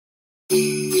Good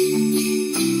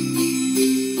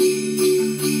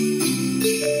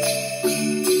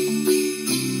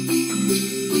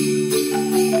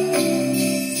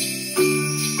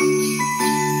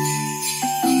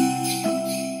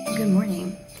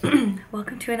morning.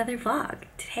 Welcome to another vlog.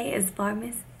 Today is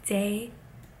Vlogmas day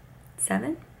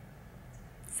 7.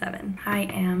 I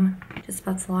am just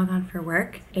about to log on for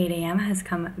work. 8 a.m. has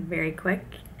come very quick.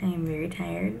 I am very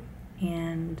tired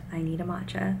and I need a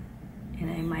matcha and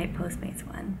I might Postmates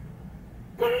one.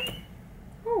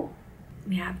 Oh.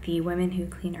 We have the women who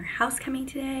clean our house coming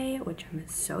today, which I'm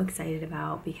so excited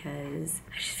about because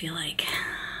I just feel like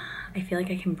I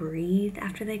can breathe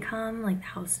after they come. Like the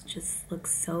house just looks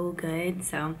so good.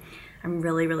 So I'm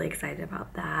really excited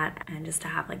about that, and just to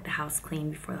have like the house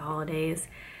clean before the holidays.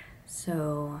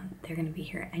 So they're gonna be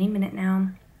here any minute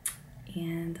now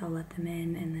and I'll let them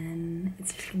in, and then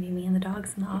it's just gonna be me and the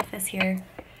dogs in the office here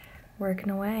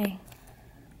working away.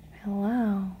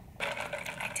 Hello.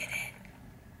 I did it.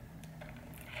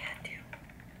 I had to.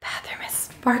 Bathroom is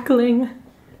sparkling.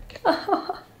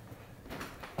 Oh.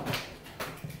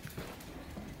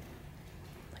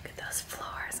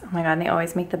 Oh my god, and they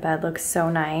always make the bed look so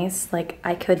nice. Like,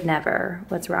 I could never.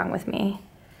 What's wrong with me?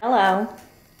 Hello.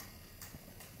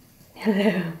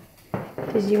 Hello.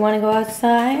 Did you want to go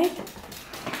outside?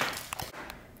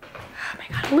 Oh my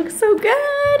god, it looks so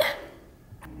good.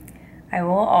 I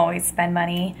will always spend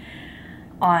money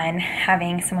on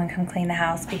having someone come clean the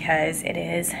house because it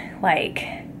is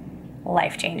like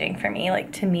life-changing for me.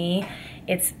 Like, to me,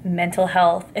 it's mental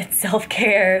health, it's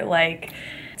self-care. Like,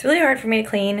 it's really hard for me to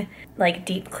clean, like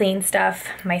deep clean stuff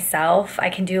myself. I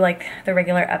can do like the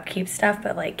regular upkeep stuff,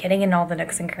 but like getting in all the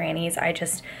nooks and crannies, I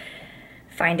just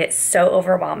find it so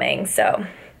overwhelming. So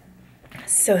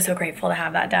grateful to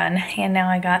have that done. And now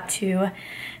I got to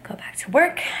go back to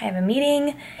work. I have a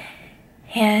meeting,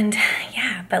 and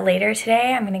yeah, but later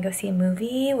today I'm gonna go see a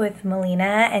movie with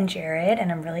Melina and Jared,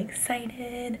 and I'm really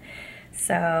excited.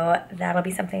 So that'll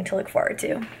be something to look forward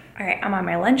to. All right, I'm on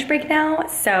my lunch break now,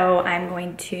 so I'm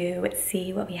going to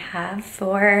see what we have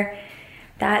for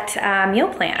that meal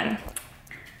plan.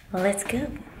 Well, let's go.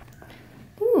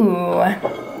 Ooh,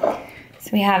 so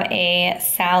we have a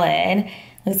salad.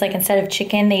 Looks like instead of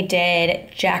chicken, they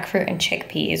did jackfruit and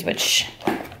chickpeas, which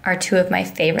are two of my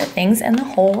favorite things in the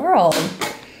whole world.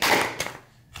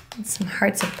 And some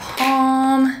hearts of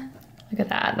palm. Look at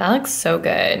that, that looks so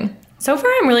good. So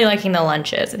far, I'm really liking the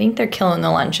lunches. I think they're killing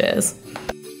the lunches.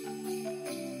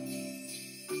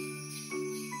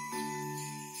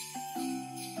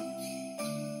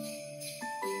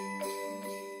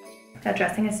 That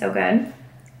dressing is so good.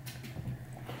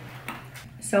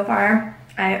 So far,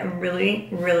 I really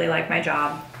like my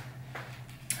job.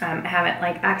 I haven't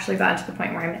like actually gotten to the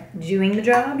point where I'm doing the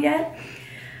job yet,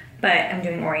 but I'm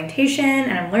doing orientation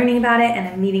and I'm learning about it and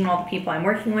I'm meeting all the people I'm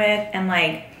working with, and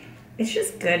like, it's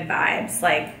just good vibes.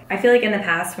 Like, I feel like in the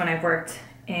past when I've worked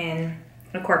in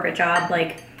a corporate job,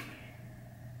 like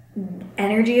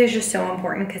energy is just so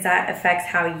important because that affects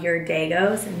how your day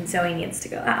goes, and Zoe needs to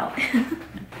go out.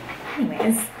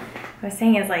 Anyways, what I was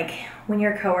saying is like, when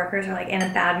your coworkers are like in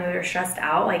a bad mood or stressed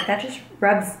out, like that just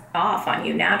rubs off on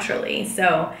you naturally.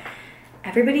 So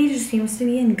everybody just seems to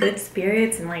be in good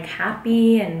spirits and like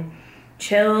happy and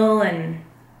chill, and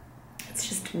it's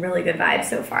just really good vibes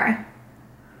so far.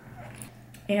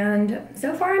 And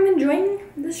so far I'm enjoying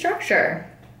the structure.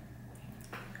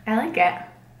 I like it.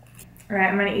 All right,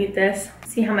 I'm gonna eat this,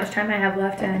 see how much time I have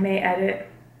left, and I may edit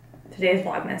today's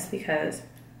Vlogmas because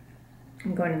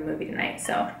I'm going to the movie tonight.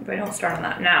 So if I don't start on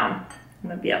that now, I'm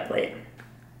gonna be up late.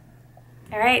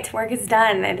 All right, work is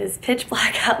done. It is pitch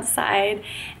black outside,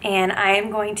 and I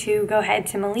am going to go head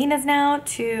to Melina's now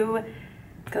to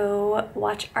go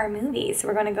watch our movie. So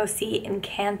we're gonna go see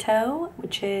Encanto,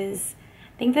 which is,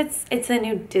 I think it's a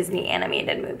new Disney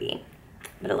animated movie,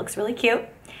 but it looks really cute.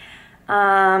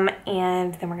 And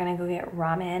then we're gonna go get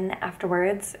ramen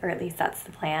afterwards, or at least that's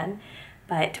the plan.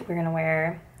 But we're gonna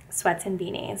wear sweats and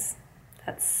beanies.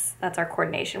 That's our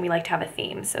coordination. We like to have a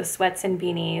theme. So sweats and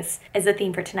beanies is the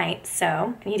theme for tonight.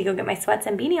 So I need to go get my sweats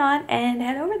and beanie on and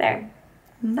head over there.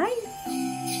 Bye.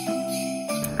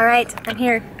 All right, I'm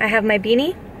here. I have my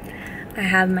beanie, I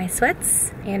have my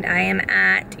sweats, and I am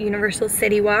at Universal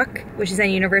City Walk, which is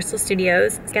in Universal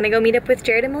Studios. I'm gonna go meet up with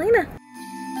Jared and Melina.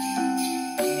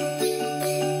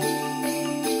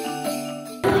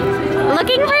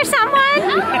 Looking for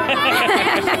someone?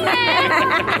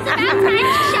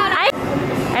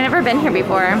 I've never been here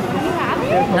before. You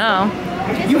haven't? No.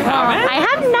 You haven't? I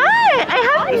have not. I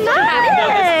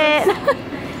have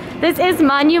not. This is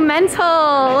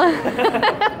monumental.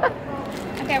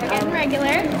 Okay, we're getting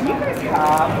regular.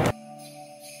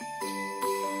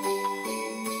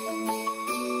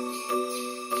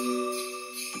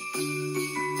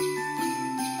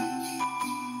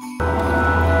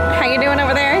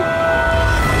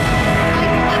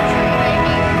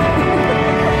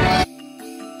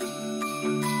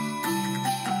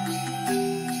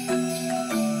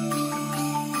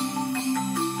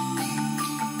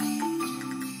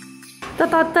 Da,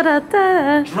 da, da, da,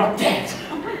 da. Drop dead.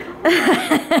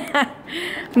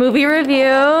 Movie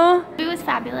review. It was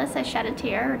fabulous. I shed a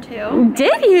tear or two.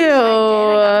 Did you?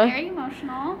 I got very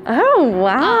emotional. Oh,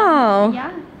 wow.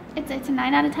 Yeah, it's a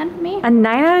 9 out of 10 for me. A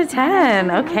 9 out of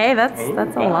 10. Okay, that's a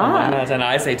lot. 9 out of 10.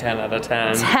 I say 10 out of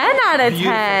 10. 10 out of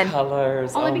 10. Beautiful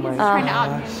colors. Only because it's trying to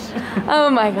out him. Oh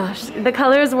my gosh, the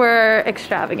colors were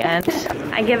extravagant.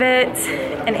 I give it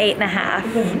an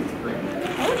 8.5.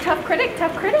 Oh, tough critic,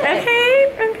 tough critic.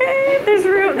 Okay. There's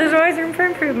room. There's always room for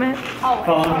improvement.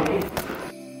 Always.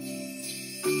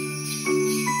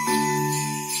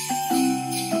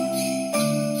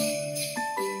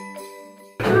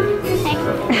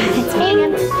 It's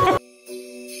Megan.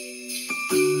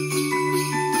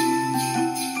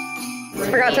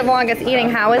 Forgot to vlog us eating.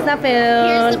 How is that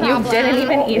Here's food? the You problem. didn't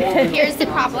even eat it. Here's the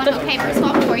problem. Okay, first of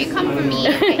all, before you come for me, I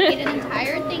ate an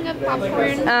entire thing of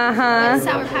popcorn with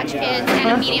Sour Patch Kids and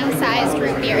a medium-sized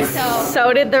root beer.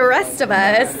 So did the rest of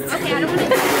us. Okay, I don't want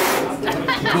to.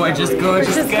 Gorgeous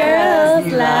Girls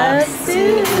love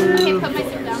soup. Okay, put my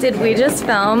soup down. Did we just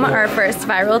film our first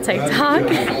viral TikTok?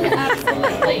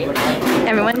 Absolutely.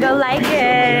 Everyone go like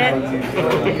it.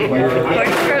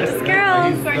 Gorgeous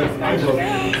girls.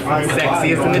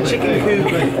 Sexiest in the chicken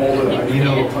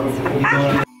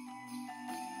coop.